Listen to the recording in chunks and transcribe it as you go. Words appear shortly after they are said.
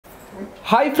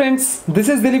Hi friends, this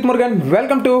is Dileep Murgan.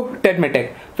 Welcome to Tech.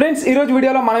 Friends ఈ రోజు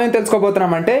వీడియోలో మనం ఏం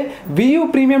తెలుసుకోబోతున్నామంటే వియూ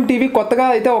ప్రీమియం టీవీ కొత్తగా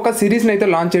అయితే ఒక సిరీస్ని అయితే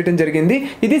లాంచ్ చేయడం జరిగింది.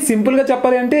 ఇది సింపుల్గా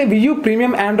చెప్పాలి అంటే వియూ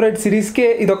ప్రీమియం ఆండ్రాయిడ్ సిరీస్కే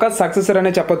ఇది ఒక సక్సెసర్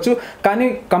అనే చెప్పొచ్చు. కానీ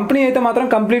కంపెనీ అయితే మాత్రం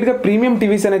కంప్లీట్గా ప్రీమియం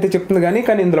టీవీస్ అని అయితే చెప్తుంది.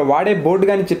 కానీ ఇందులో వాడే బోర్డు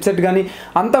కానీ చిప్సెట్ కానీ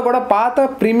అంతా కూడా పాత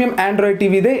ప్రీమియం ఆండ్రాయిడ్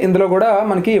టీవీదే ఇందులో కూడా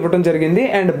మనకి ఇవ్వడం జరిగింది.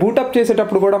 అండ్ బూటప్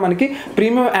చేసేటప్పుడు కూడా మనకి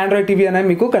ప్రీమియం ఆండ్రాయిడ్ టీవీ అనేది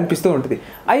మీకు కనిపిస్తూ ఉంటుంది.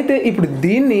 అయితే ఇప్పుడు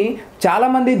దీన్ని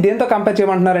చాలామంది దేంతో కంపేర్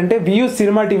చేయమంటున్నారంటే వియూ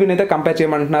సినిమా టీవీని అయితే కంపేర్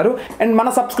చేయమంటున్నారు. అండ్ మన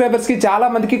సబ్స్క్రైబర్స్కి చాలా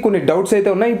మందికి కొన్ని డౌట్స్ అయితే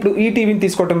ఉన్నాయి. ఇప్పుడు ఈ టీవీని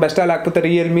తీసుకోవడం బెస్టా, లేకపోతే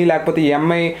రియల్మీ, లేకపోతే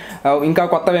ఎంఐ ఇంకా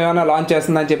కొత్తవి ఏమైనా లాంచ్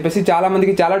చేస్తుందని చెప్పేసి చాలా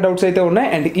మందికి చాలా డౌట్స్ అయితే ఉన్నాయి.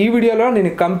 అండ్ ఈ వీడియోలో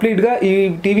నేను కంప్లీట్గా ఈ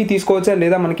టీవీ తీసుకోవచ్చా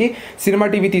లేదా మనకి సినిమా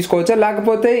టీవీ తీసుకోవచ్చా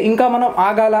లేకపోతే ఇంకా మనం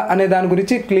ఆగాల అనే దాని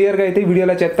గురించి క్లియర్గా అయితే ఈ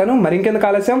వీడియోలో చెప్తాను. మరి ఇంకెందుకు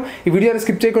ఆలస్యం, ఈ వీడియోని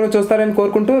స్కిప్ చేయకుండా చూస్తారని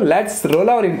కోరుకుంటూ let's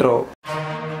roll hour intro.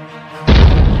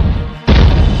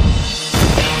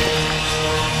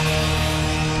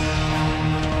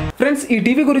 Friends ఈ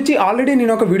టీవీ గురించి ఆల్రెడీ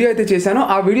నేను ఒక వీడియో అయితే చేశాను.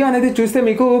 ఆ వీడియో అనేది చూస్తే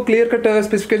మీకు క్లియర్ కట్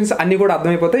స్పెసిఫికేషన్స్ అన్నీ కూడా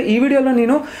అర్థమైపోతాయి. ఈ వీడియోలో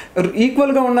నేను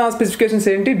ఈక్వల్గా ఉన్న స్పెసిఫికేషన్స్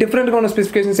ఏంటి, డిఫరెంట్గా ఉన్న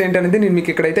స్పెసిఫికేషన్స్ ఏంటి అనేది నేను మీకు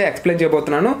ఇక్కడైతే ఎక్స్ప్లెయిన్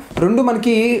చేయబోతున్నాను. రెండు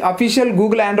మనకి అఫీషియల్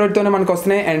గూగుల్ ఆండ్రాయిడ్తోనే మనకు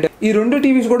వస్తున్నాయి. అండ్ ఈ రెండు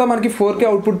టీవీస్ కూడా మనకి 4K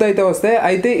అవుట్పుట్తో అయితే వస్తాయి.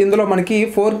 అయితే ఇందులో మనకి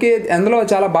 4K అందులో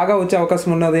చాలా బాగా వచ్చే అవకాశం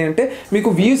ఉన్నది అంటే మీకు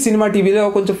వ్యూ సినిమా టీవీలో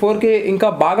కొంచెం 4K ఇంకా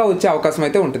బాగా వచ్చే అవకాశం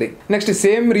అయితే ఉంటుంది. Next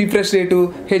same refresh rate,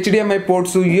 HDMI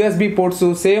ports, USB ports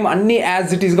same అన్ని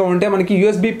యాజ్ ఇట్ ఈస్గా ఉంటే మనకి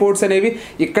USB పోర్ట్స్ అనేవి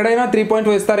ఎక్కడైనా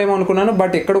 3.5 ఇస్తారేమో అనుకున్నాను,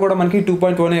 బట్ ఇక్కడ కూడా మనకి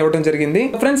 2.1 ఇవ్వడం జరిగింది.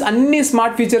 ఫ్రెండ్స్ అన్ని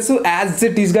స్మార్ట్ ఫీచర్స్ యాజ్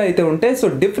ఇట్ ఈస్గా అయితే ఉంటాయి. సో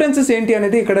డిఫరెన్సెస్ ఏంటి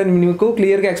అనేది ఇక్కడ మీకు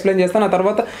క్లియర్గా ఎక్స్ప్లెయిన్ చేస్తాను. ఆ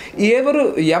తర్వాత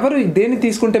ఎవరు దేన్ని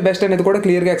తీసుకుంటే బెస్ట్ అనేది కూడా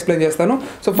క్లియర్గా ఎక్స్ప్లెయిన్ చేస్తాను.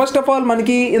 సో ఫస్ట్ ఆఫ్ ఆల్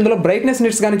మనకి ఇందులో బ్రైట్నెస్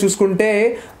నిట్స్ కానీ చూసుకుంటే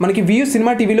మనకి వ్యూ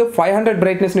సినిమా టీవీలో 500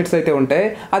 బ్రైట్నెస్ నిట్స్ అయితే ఉంటాయి.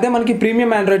 అదే మనకి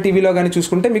ప్రీమియం ఆండ్రాయిడ్ టీవీలో కానీ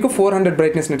చూసుకుంటే మీకు 400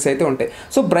 బ్రైట్నెస్ నిట్స్ అయితే ఉంటాయి.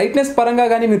 సో బ్రైట్నెస్ పరంగా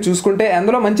కానీ మీరు చూసుకుంటే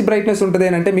అందులో మంచి బ్రైట్నెస్ ఉంటుంది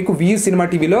అని అంటే మీకు వ్యూ సినిమా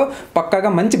టీవీలో పక్కాగా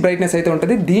మంచి బ్రైట్నెస్ అయితే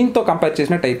ఉంటుంది దీంతో కంపేర్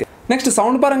చేసినట్టయితే. నెక్స్ట్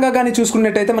సౌండ్ పరంగా కానీ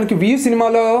చూసుకున్నట్టయితే మనకి వ్యూ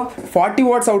సినిమాలో 40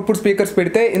 వాట్స్ అవుట్పుట్ స్పీకర్స్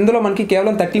పెడితే ఇందులో మనకి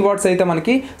కేవలం 30 వాట్స్ అయితే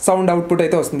మనకి సౌండ్ అవుట్పుట్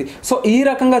అయితే వస్తుంది. సో ఈ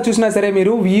రకంగా చూసినా సరే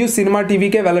మీరు వ్యూ సినిమా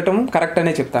టీవీకే వెళ్ళటం కరెక్ట్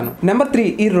అనే చెప్తాను. నెంబర్ 3,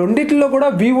 ఈ రెండిట్లో కూడా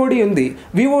VOD ఉంది.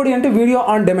 VOD అంటే వీడియో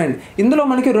ఆన్ డిమాండ్. ఇందులో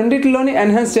మనకి రెండిట్లోని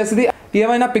ఎన్హాన్స్ చేస్తుంది.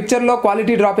 ఏమైనా పిక్చర్లో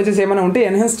క్వాలిటీ డ్రాపేజెస్ ఏమైనా ఉంటే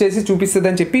ఎన్హాన్స్ చేసి చూపిస్తుంది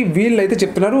అని చెప్పి వీళ్ళు అయితే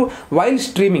చెప్తున్నారు వైల్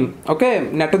స్ట్రీమింగ్. ఓకే,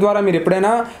 నెట్ ద్వారా మీరు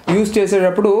ఎప్పుడైనా యూజ్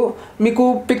చేసేటప్పుడు మీకు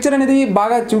పిక్చర్ అనేది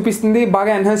బాగా చూపిస్తుంది,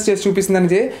 బాగా ఎన్హాన్స్ చేసి చూపిస్తుంది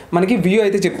అనేది మనకి వ్యూ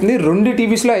అయితే చెప్తుంది. రెండు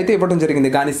టీవీస్లో అయితే ఇవ్వడం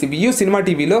జరిగింది. కానీ వ్యూ సినిమా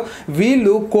టీవీలో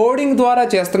వీళ్ళు కోడింగ్ ద్వారా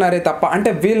చేస్తున్నారే తప్ప,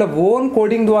 అంటే వీళ్ళ ఓన్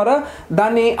కోడింగ్ ద్వారా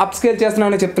దాన్ని అప్స్కేల్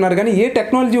చేస్తున్నారని చెప్తున్నారు కానీ ఏ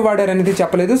టెక్నాలజీ వాడారనేది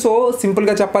చెప్పలేదు. సో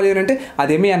సింపుల్గా చెప్పాలి అంటే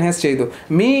అదేమీ ఎన్హాన్స్ చేయదు.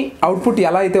 మీ అవుట్పుట్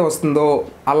ఎలా అయితే వస్తుందో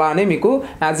అలానే మీకు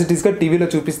యాజ్ ఇట్ ఈస్గా టీవీలో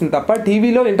చూపిస్తుంది తప్ప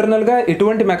టీవీలో ఇంటర్నల్గా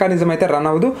ఎటువంటి మెకానిజం అయితే రన్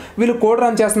అవ్వదు. వీళ్ళు కోడ్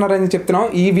రన్ చేస్తున్నారని చెప్తున్నాం.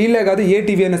 ఈ వీళ్ళే కాదు, ఏ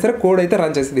టీవీ అయినా సరే కోడ్ అయితే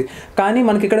రన్ చేస్తుంది. కానీ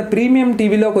మనకి ఇక్కడ ప్రీమియం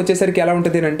టీవీలోకి వచ్చేసరికి ఎలా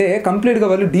ఉంటుంది అంటే కంప్లీట్గా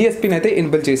వాళ్ళు DSPని అయితే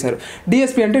ఎనేబుల్ చేశారు.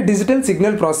 DSP అంటే డిజిటల్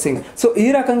సిగ్నల్ ప్రాసెసింగ్. సో ఈ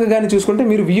రకంగా కానీ చూసుకుంటే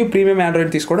మీరు వ్యూ ప్రీమియం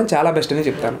ఆండ్రాయిడ్ తీసుకోవడం చాలా బెస్ట్ అని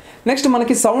చెప్తాను. నెక్స్ట్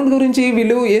మనకి సౌండ్ గురించి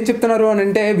వీళ్ళు ఏం చెప్తున్నారు అని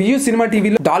అంటే వ్యూ సినిమా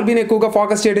టీవీలో డాల్బీని ఎక్కువగా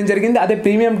ఫోకస్ చేయడం జరిగింది. అదే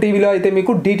ప్రీమియం టీవీలో అయితే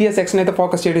మీకు DTS:Xని అయితే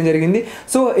ఫోకస్ చేయడం జరిగింది.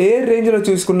 సో ఏ రేంజ్లో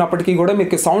చూసుకున్నప్పటికీ కూడా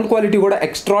మీకు సౌండ్ క్వాలిటీ కూడా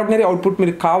ఎక్స్ట్రాడినరీ అవుట్పుట్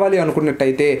మీరు కావాలి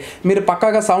అనుకున్నట్టయితే మీరు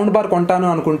పక్కాగా సౌండ్ బార్ కొంటాను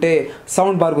అనుకుంటే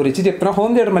సౌండ్ బార్ గురించి చెప్తున్నా.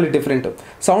 హోమ్ థియేటర్ మళ్ళీ డిఫరెంట్.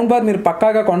 సౌండ్ బార్ మీరు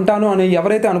పక్కాగా కొంటాను అని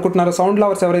ఎవరైతే అనుకుంటున్నారో, సౌండ్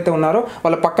లవర్స్ ఎవరైతే ఉన్నారో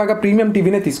వాళ్ళు పక్కాగా ప్రీమియం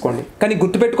టీవీనే తీసుకోండి. కానీ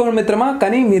గుర్తుపెట్టుకోండి మిత్రమా,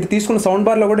 కానీ మీరు తీసుకున్న సౌండ్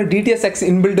బార్లో కూడా DTS:X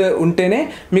ఇన్బిల్డ్ ఉంటేనే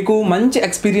మీకు మంచి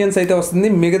ఎక్స్పీరియన్స్ అయితే వస్తుంది.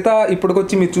 మిగతా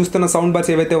ఇప్పటికొచ్చి మీరు చూస్తున్న సౌండ్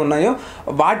బార్స్ ఏవైతే ఉన్నాయో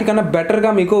వాటికన్నా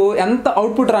బెటర్గా మీకు ఎంత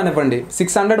అవుట్పుట్ రానివ్వండి.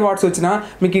 600 వాట్స్ వచ్చినా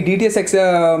మీకు ఈ DTS:X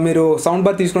మీరు సౌండ్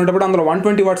బార్ తీసుకునేటప్పుడు అందులో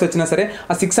 120 వాట్స్ వచ్చినా సరే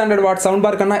ఆ 600 వాట్స్ సౌండ్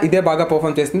బార్ కన్నా ఇదే బాగా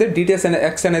పర్ఫామ్ చేస్తుంది.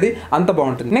 DTS:X అనేది అంత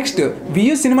బాగుంటుంది. నెక్స్ట్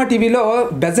వ్యూ సినిమా టీవీలో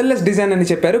బెజల్లెస్ డిజైన్ అని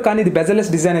చెప్పారు, కానీ ఇది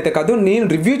బెజల్లెస్ డిజైన్ అయితే కాదు. నేను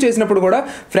రివ్యూ చేసినప్పుడు కూడా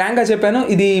ఫ్రాంక్గా చెప్పాను,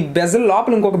 ఇది బెజల్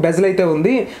లోపల ఇంకొక బెజల్ అయితే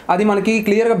ఉంది. అది మనకి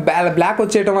క్లియర్గా బ్లాక్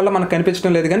వచ్చేయడం వల్ల మనకు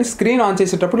కనిపించడం లేదు, కానీ స్క్రీన్ ఆన్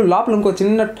చేసేటప్పుడు లోపల ఇంకో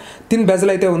చిన్న థిన్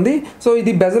బెజల్ అయితే ఉంది. సో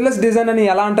ఇది బెజల్లెస్ డిజైన్ అని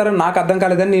ఎలా అంటారో నాకు అర్థం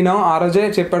కాలేదని నేను ఆ రోజే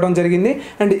చెప్పడం జరిగింది.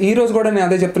 అండ్ ఈ రోజు కూడా నేను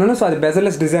అదే చెప్తున్నాను. సో అది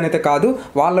బెజల్లెస్ డిజైన్ అయితే కాదు,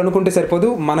 వాళ్ళు అనుకుంటే సరిపోదు,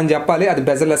 మనం చెప్పాలి అది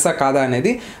బెజల్లెస్సా కాదా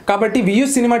అనేది. కాబట్టి వ్యూ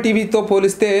సినిమా టీవీతో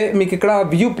పోలిస్తే మీకు ఇక్కడ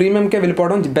వ్యూ ప్రీమియంకే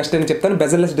వెళ్ళిపోవడం బెస్ట్ అని చెప్తాను,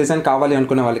 బెజల్లెస్ డిజైన్ కావాలి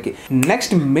అనుకునే వాళ్ళకి.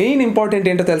 నెక్స్ట్ మెయిన్ ఇంపార్టెంట్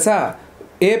ఏంటో తెలుసా,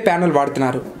 ఏ ప్యానల్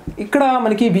వాడుతున్నారు. ఇక్కడ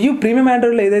మనకి వియూ ప్రీమియం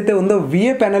ఆండ్రాయిడ్లో ఏదైతే ఉందో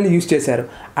విఏ ప్యానల్ యూజ్ చేశారు.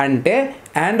 అంటే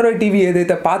ఆండ్రాయిడ్ టీవీ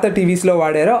ఏదైతే పాత టీవీస్లో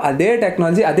వాడారో అదే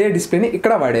టెక్నాలజీ అదే డిస్ప్లేని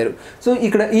ఇక్కడ వాడారు. సో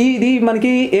ఇక్కడ ఇది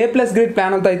మనకి A+ గ్రేడ్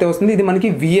ప్యానల్తో అయితే వస్తుంది. ఇది మనకి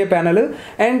విఏ ప్యానల్.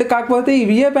 అండ్ కాకపోతే ఈ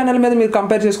విఏ ప్యానల్ మీద మీరు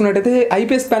కంపేర్ చేసుకున్నట్టయితే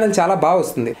IPS ప్యానల్ చాలా బాగా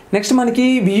వస్తుంది. నెక్స్ట్ మనకి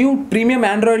వియూ ప్రీమియం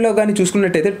ఆండ్రాయిడ్లో కానీ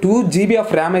చూసుకున్నట్టయితే 2GB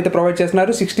ఆఫ్ ర్యామ్ అయితే ప్రొవైడ్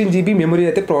చేస్తున్నారు, 16GB మెమరీ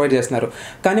అయితే ప్రొవైడ్ చేస్తున్నారు.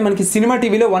 కానీ మనకి సినిమా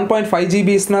టీవీలో 1.5GB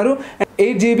ఇస్తున్నారు,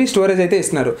 8GB స్టోరేజ్ అయితే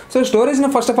ఇస్తున్నారు. సో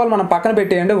స్టోరేజ్ని ఫస్ట్ ఆఫ్ ఆల్ మనం పక్కన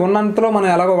పెట్టేయండి, ఉన్నంతలో మనం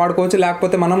ఎలాగో వాడుకోవచ్చు.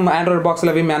 లేకపోతే మనం ఆండ్రాయిడ్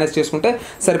బాక్స్లో అవి మేనేజ్ చేసుకుంటే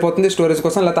సరిపోతుంది స్టోరేజ్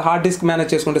కోసం, లేకపోతే హార్డ్ డిస్క్ మేనేజ్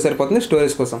చేసుకుంటే సరిపోతుంది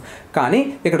స్టోరేజ్ కోసం. కానీ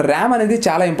ఇక్కడ ర్యామ్ అనేది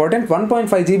చాలా ఇంపార్టెంట్.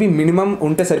 1.5GB మినిమం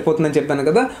ఉంటే సరిపోతుందని చెప్పాను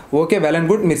కదా. Okay, well and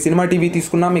good. మీరు సినిమా టీవీ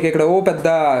తీసుకున్నా మీకు ఇక్కడ పెద్ద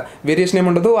వేరియేషన్ ఏమి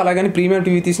ఉండదు, అలాగని ప్రీమియం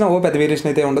టీవీ తీసినా పెద్ద వేరియేషన్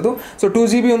అయితే ఉండదు. సో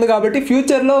 2GB ఉంది కాబట్టి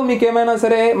ఫ్యూచర్లో మీకు ఏమైనా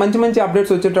సరే మంచి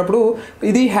అప్డేట్స్ వచ్చేటప్పుడు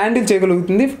ఇది హ్యాండిల్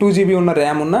చేయగలుగుతుంది 2GB ఉన్న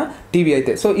ర్యామ్ ఉన్న టీవీ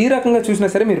అయితే. సో ఈ రకంగా చూసినా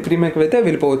సరే మీరు ప్రీమియంకి అయితే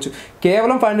వెళ్ళిపోవచ్చు.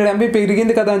 కేవలం 500MB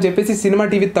పెరిగింది కదా అని చెప్పేసి సినిమా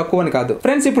టీవీ తక్కువ అని కాదు.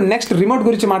 ఫ్రెండ్స్, ఇప్పుడు నెక్స్ట్ రిమోట్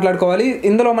గురించి మాట్లాడుకోవాలి.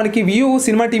 ఇందులో మనకి వియూ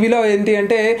సినిమా టీవీలో ఏంటి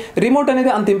అంటే రిమోట్ అనేది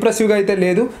అంత ఇంప్రెసివ్గా అయితే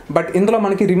లేదు. బట్ ఇందులో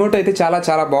మనకి రిమోట్ అయితే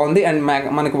చాలా బాగుంది. అండ్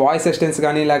మనకి వాయిస్ అసిస్టెన్స్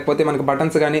కానీ లేకపోతే మనకి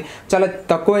బటన్స్ కానీ చాలా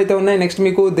తక్కువ అయితే ఉన్నాయి. నెక్స్ట్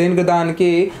మీకు దానికి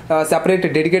సెపరేట్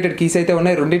డెడికేటెడ్ కీస్ అయితే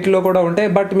ఉన్నాయి, రెండింటిలో కూడా ఉంటాయి.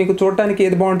 బట్ మీకు చూడటానికి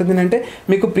ఏది బాగుంటుంది అంటే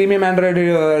మీకు ప్రీమియం ఆండ్రాయిడ్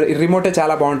రిమోటే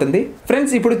చాలా బాగుంటుంది.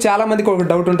 ఫ్రెండ్స్, ఇప్పుడు చాలా మందికి ఒక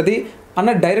డౌట్ ఉంటుంది,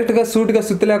 అన్న డైరెక్ట్గా సూట్గా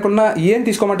సుత్తి లేకుండా ఏం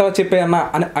తీసుకోమంటావో చెప్పే అన్న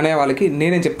అనే వాళ్ళకి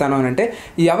నేనేం చెప్తాను అని అంటే,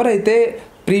 ఎవరైతే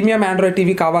ప్రీమియం ఆండ్రాయిడ్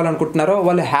టీవీ కావాలనుకుంటున్నారో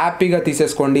వాళ్ళు హ్యాపీగా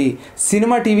తీసేసుకోండి.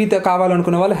 సినిమా టీవీతో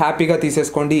కావాలనుకునే వాళ్ళు హ్యాపీగా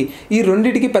తీసేసుకోండి. ఈ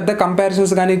రెండింటికి పెద్ద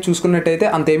కంపారిజన్స్ కానీ చూసుకున్నట్టయితే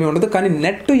అంతేమీ ఉండదు. కానీ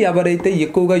నెట్ ఎవరైతే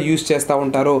ఎక్కువగా యూజ్ చేస్తూ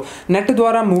ఉంటారో, నెట్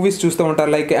ద్వారా మూవీస్ చూస్తూ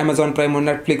ఉంటారు, లైక్ అమెజాన్ ప్రైమ్,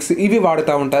 నెట్ఫ్లిక్స్ ఇవి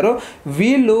వాడుతూ ఉంటారో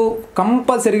వీళ్ళు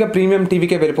కంపల్సరీగా ప్రీమియం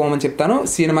టీవీకే వెళ్ళిపోమని చెప్తాను.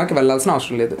 సినిమాకి వెళ్ళాల్సిన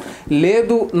అవసరం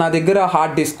లేదు. నా దగ్గర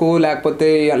హార్డ్ డిస్క్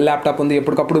లేకపోతే ల్యాప్టాప్ ఉంది,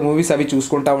 ఎప్పటికప్పుడు మూవీస్ అవి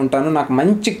చూసుకుంటూ ఉంటాను, నాకు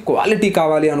మంచి క్వాలిటీ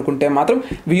కావాలి అనుకుంటే మాత్రం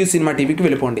వియూ సినిమా టీవీకి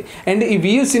వెళ్ళిపోండి. అండ్ ఈ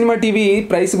వియూ సినిమా టీవీ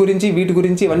ప్రైస్ గురించి వీటి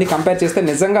గురించి ఇవన్నీ కంపేర్ చేస్తే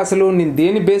నిజంగా అసలు నేను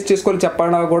దేన్ని బేస్ చేసుకోవాలి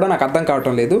చెప్పడం కూడా నాకు అర్థం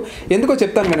కావటం లేదు. ఎందుకో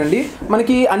చెప్తాను వినండి.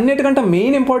 మనకి అన్నిటికంటే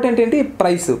మెయిన్ ఇంపార్టెంట్ ఏంటి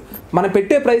ప్రైస్. మనం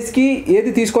పెట్టే ప్రైస్కి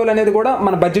ఏది తీసుకోవాలనేది కూడా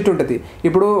మన బడ్జెట్ ఉంటుంది.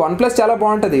 ఇప్పుడు OnePlus చాలా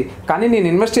బాగుంటుంది, కానీ నేను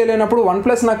ఇన్వెస్ట్ చేయలేనప్పుడు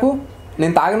OnePlus నాకు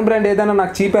నేను తాగిన బ్రాండ్ ఏదైనా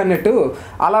నాకు చీప్ అన్నట్టు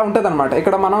అలా ఉంటుంది అనమాట.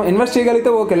 ఇక్కడ మనం ఇన్వెస్ట్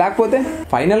చేయగలిగితే ఓకే, లేకపోతే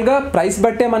ఫైనల్గా ప్రైస్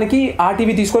బట్టే మనకి ఆ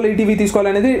టీవీ తీసుకోవాలి ఈ టీవీ తీసుకోవాలి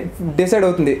అనేది డిసైడ్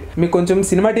అవుతుంది. మీకు కొంచెం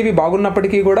సినిమా టీవీ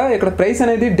బాగున్నప్పటికీ కూడా ఇక్కడ ప్రైస్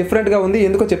అనేది డిఫరెంట్గా ఉంది.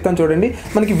 ఎందుకో చెప్తాను చూడండి.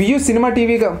 మనకి వియూ సినిమా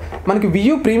టీవీగా మనకి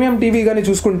వియూ ప్రీమియం టీవీ కానీ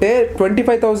చూసుకుంటే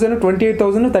 25,000,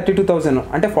 28,000, 32,000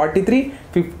 అంటే 43,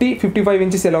 50, 55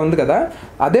 ఇంచెస్ ఇలా ఉంది కదా.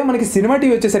 అదే మనకి సినిమా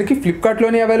టీవీ వచ్చేసరికి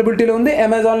ఫ్లిప్కార్ట్లోనే అవైలబిలిటీలో ఉంది,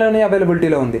 అమెజాన్లోనే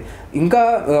అవైలబిలిటీలో ఉంది. ఇంకా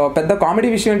పెద్ద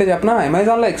కామెడీ విషయం ఏంటో చెప్పిన,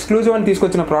 అమెజాన్లో ఎక్స్క్లూజివ్ అని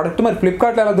తీసుకొచ్చిన ప్రోడక్ట్ మరి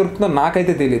ఫ్లిప్కార్ట్లో ఎలా దొరుకుతుందో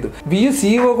నాకైతే తెలియదు. వియూ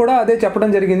CEO కూడా అదే చెప్పడం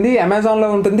జరిగింది, అమెజాన్లో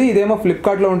ఉంటుంది, ఇదేమో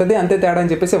ఫ్లిప్కార్ట్లో ఉంటుంది, అంతే తేడా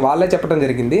అని చెప్పేసి వాళ్ళే చెప్పడం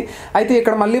జరిగింది. అయితే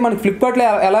ఇక్కడ మళ్ళీ మనకి ఫ్లిప్కార్ట్లో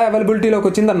ఎలా అవైలబిలిటీలోకి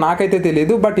వచ్చిందో నాకైతే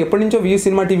తెలియదు. బట్ ఎప్పటి నుంచో వియూ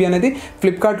సినిమా టీవీ అనేది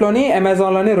ఫ్లిప్కార్ట్లోని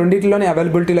అమెజాన్లోని రెండింటిలోని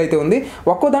అవైలబిలిటీలో అయితే ఉంది.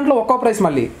 ఒక్కో దాంట్లో ఒక్కో ప్రైస్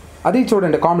మళ్ళీ. అది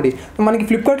చూడండి కామెడీ. మనకి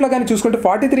ఫ్లిప్కార్ట్లో కానీ చూసుకుంటే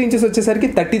 43 ఇంచెస్ వచ్చేసరికి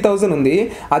 30,000 ఉంది.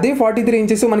 అదే 43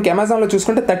 ఇంచెస్ మనకి అమెజాన్లో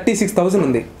చూసుకుంటే 36,000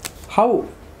 ఉంది. హౌ?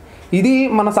 ఇది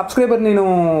మన సబ్స్క్రైబర్ నేను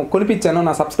కొనిపించాను,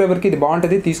 నా సబ్స్క్రైబర్కి ఇది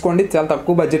బాగుంటుంది తీసుకోండి, చాలా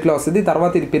తక్కువ బడ్జెట్లో వస్తుంది,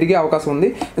 తర్వాత ఇది పెరిగే అవకాశం ఉంది,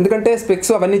 ఎందుకంటే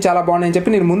స్పెక్స్ అవన్నీ చాలా బాగున్నాయని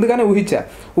చెప్పి నేను ముందుగానే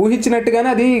ఊహించినట్టుగానే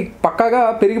అది పక్కాగా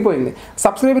పెరిగిపోయింది.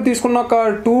 సబ్స్క్రైబర్ తీసుకున్న ఒక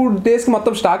 2 డేస్కి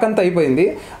మొత్తం స్టాక్ అంతా అయిపోయింది.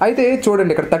 అయితే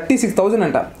చూడండి ఇక్కడ 36,000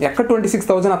 అంట. ఎక్కడ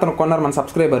 26,000 అతను కొన్నారు మన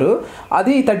సబ్స్క్రైబరు,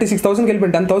 అది 36,000కి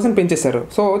వెళ్ళిపోయింది, 10,000 పెంచేశారు.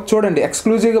 సో చూడండి,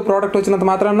 ఎక్స్క్లూజివ్గా ప్రోడక్ట్ వచ్చినంత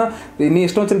మాత్రాన నీ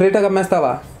ఇష్టం వచ్చిన రేట్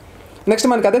అమ్మేస్తావా? నెక్స్ట్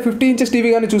మనకి అదే 50 ఇంచెస్ టీవీ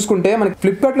కానీ చూసుకుంటే మనకి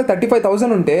ఫ్లిప్కార్ట్లో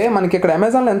 35,000 ఉంటే మనకి ఇక్కడ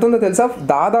అమెజాన్లో ఎంత ఉందో తెలుసా?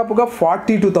 దాదాపుగా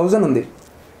 42,000 ఉంది.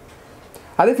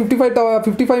 అదే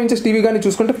 55 ఇంచెస్ టీవీ కానీ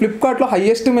చూసుకుంటే ఫ్లిప్కార్ట్లో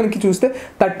హైయెస్ట్ మనకి చూస్తే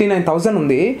 39,000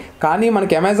 ఉంది, కానీ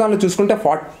మనకి అమెజాన్లో చూసుకుంటే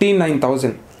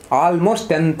 49,000, ఆల్మోస్ట్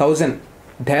 10,000.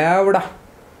 దేవుడా,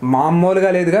 మామూలుగా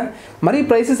లేదుగా. మరి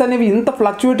ప్రైసెస్ అనేవి ఇంత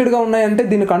ఫ్లక్చువేటెడ్గా ఉన్నాయంటే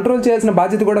దీన్ని కంట్రోల్ చేయాల్సిన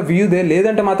బాధ్యత కూడా వియూదే,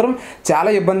 లేదంటే మాత్రం చాలా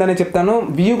ఇబ్బంది అనే చెప్తాను.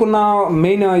 వియూకున్న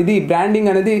మెయిన్ ఇది బ్రాండింగ్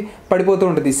అనేది పడిపోతూ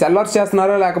ఉంటుంది. సెల్లర్స్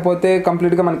చేస్తున్నారో లేకపోతే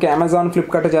కంప్లీట్గా మనకి అమెజాన్,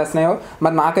 ఫ్లిప్కార్ట్ చేస్తున్నాయో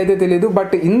మరి నాకైతే తెలియదు.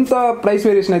 బట్ ఇంత ప్రైస్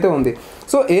వేరియేషన్ అయితే ఉంది.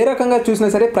 సో ఏ రకంగా చూసినా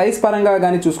సరే ప్రైస్ పరంగా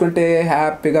కానీ చూసుకుంటే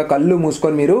హ్యాపీగా కళ్ళు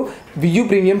మూసుకొని మీరు వియూ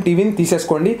ప్రీమియం టీవీని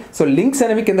తీసేసుకోండి. సో లింక్స్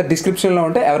అనేవి కింద డిస్క్రిప్షన్లో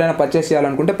ఉంటే ఎవరైనా పర్చేస్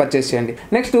చేయాలనుకుంటే పర్చేస్ చేయండి.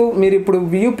 నెక్స్ట్ మీరు ఇప్పుడు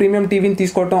వియూ ప్రీమియం టీవీని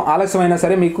తీసుకోవడం ఆలస్యమైనా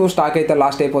సరే మీకు స్టాక్ అయితే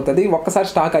లాస్ట్ అయిపోతుంది. ఒక్కసారి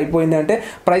స్టాక్ అయిపోయింది అంటే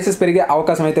ప్రైసెస్ పెరిగే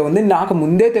అవకాశం అయితే ఉంది. నాకు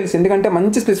ముందే తెలుసు, ఎందుకంటే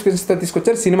మంచి స్పెసిఫికేషన్స్తో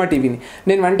తీసుకొచ్చారు సినిమా టీవీని.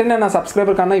 నేను వెంటనే నా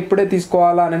సబ్స్క్రైబర్ కన్నా ఇప్పుడే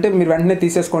తీసుకోవాలా అని అంటే మీరు వెంటనే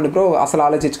తీసేసుకోండి బ్రో, అసలు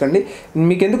ఆలోచించకండి.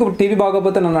 మీకు ఎందుకు టీవీ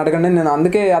బాగోపోతే నన్ను అడగండి, నేను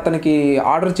అందుకే అతనికి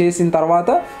ఆర్డర్ చేసిన తర్వాత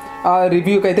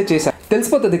రివ్యూకి అయితే చేశాను.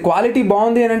 తెలిసిపోతుంది. క్వాలిటీ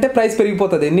బాగుంది అని అంటే ప్రైస్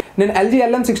పెరిగిపోతుంది. నేను LG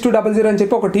LM6200 అని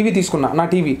చెప్పి ఒక టీవీ తీసుకున్నా. నా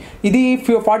టీవీ ఇది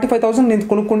 45,000 నేను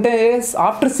కొనుక్కుంటే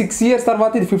ఆఫ్టర్ 6 years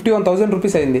తర్వాత ఇది 51,000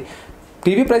 రూపీస్ అయింది.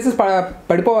 టీవీ ప్రైసెస్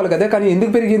పడిపోవాలి కదా, కానీ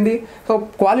ఎందుకు పెరిగింది? సో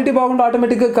క్వాలిటీ బాగుంటే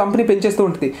ఆటోమేటిక్గా కంపెనీ పెంచేస్తూ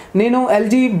ఉంటుంది. నేను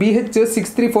LG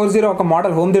BH6340 ఒక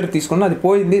మోడల్ హోమ్ థియేటర్ తీసుకున్నా, అది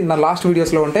పోయింది. నా లాస్ట్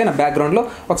వీడియోస్లో ఉంటే నా బ్యాక్గ్రౌండ్లో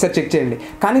ఒకసారి చెక్ చేయండి.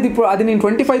 కానీ ఇది ఇప్పుడు అది నేను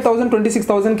 25,000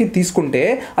 26,000కి తీసుకుంటే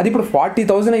అది ఇప్పుడు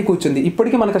 40,000 అయి కూర్చుంది.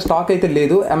 ఇప్పటికీ మనకు స్టాక్ అయితే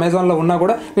లేదు. అమెజాన్లో ఉన్నా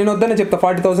కూడా నేను వద్దనే చెప్తా,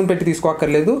 40,000 పెట్టి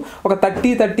తీసుకోక్కర్లేదు. ఒక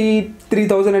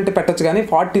 33,000 అంటే పెట్టచ్చు, కానీ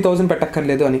 40,000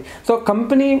 పెట్టక్కర్లేదు అని. సో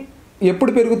కంపెనీ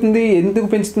ఎప్పుడు పెరుగుతుంది, ఎందుకు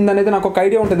పెంచుతుంది అనేది నాకు ఒక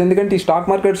ఐడియా ఉంటుంది. ఎందుకంటే ఈ స్టాక్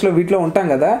మార్కెట్స్లో వీటిలో ఉంటాం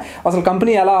కదా, అసలు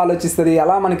కంపెనీ ఎలా ఆలోచిస్తుంది,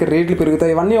 ఎలా మనకి రేట్లు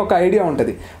పెరుగుతాయి, ఇవన్నీ ఒక ఐడియా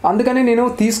ఉంటుంది. అందుకని నేను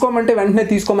తీసుకోమంటే వెంటనే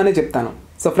తీసుకోమనే చెప్తాను.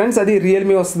 సో ఫ్రెండ్స్, అది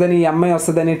రియల్మీ వస్తుందని, ఎంఐ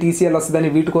వస్తుందని, TCL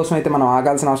వస్తుందని వీటి కోసం అయితే మనం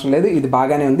ఆగాల్సిన అవసరం లేదు. ఇది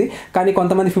బాగానే ఉంది. కానీ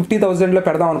కొంతమంది 50,000లో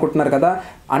పెడదాం అనుకుంటున్నారు కదా,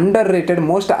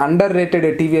 మోస్ట్ అండర్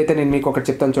రేటెడ్ టీవీ అయితే నేను మీకు ఒకటి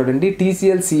చెప్తాను చూడండి.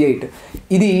 TCL C8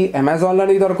 ఇది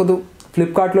అమెజాన్లోనే దొరకదు,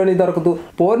 ఫ్లిప్కార్ట్లోని దొరకదు.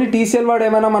 పోనీ TCL వాడు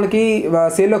ఏమైనా మనకి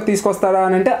సేల్లోకి తీసుకొస్తాడా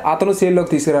అని అంటే అతను సేల్లోకి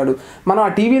తీసుకురాడు. మనం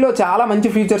ఆ టీవీలో చాలా మంచి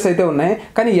ఫీచర్స్ అయితే ఉన్నాయి,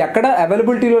 కానీ ఎక్కడ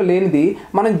అవైలబిలిటీలో లేనిది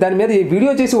మనం దాని మీద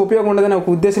వీడియో చేసి ఉపయోగం ఉండదని ఒక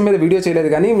ఉద్దేశం మీద వీడియో చేయలేదు.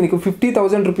 కానీ మీకు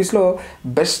 50,000 రూపీస్లో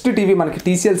బెస్ట్ టీవీ మనకి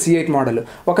TCL C8 మోడల్.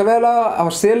 ఒకవేళ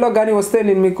సేల్లో కానీ వస్తే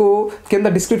నేను మీకు కింద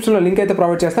డిస్క్రిప్షన్లో లింక్ అయితే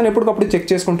ప్రొవైడ్ చేస్తాను. ఎప్పటికప్పుడు చెక్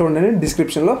చేసుకుంటూ ఉండండి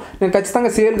డిస్క్రిప్షన్లో. నేను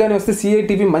ఖచ్చితంగా సేల్ కానీ వస్తే C8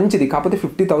 టీవీ మంచిది, కాకపోతే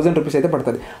 50,000 రూపీస్ అయితే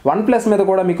పడుతుంది. OnePlus మీద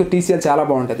కూడా మీకు TCL చాలా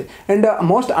బాగుంటుంది. And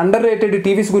most under rated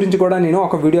TVs గురించి కూడా నేను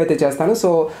ఒక వీడియో అయితే చేస్తాను. సో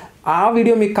ఆ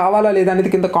వీడియో మీకు కావాలా లేదా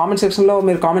అనేది కింద కామెంట్ సెక్షన్లో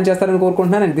మీరు కామెంట్ చేస్తారని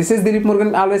కోరుకుంటున్నాను. And this is Dilip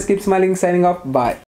Murugan, always keep smiling, signing off, bye.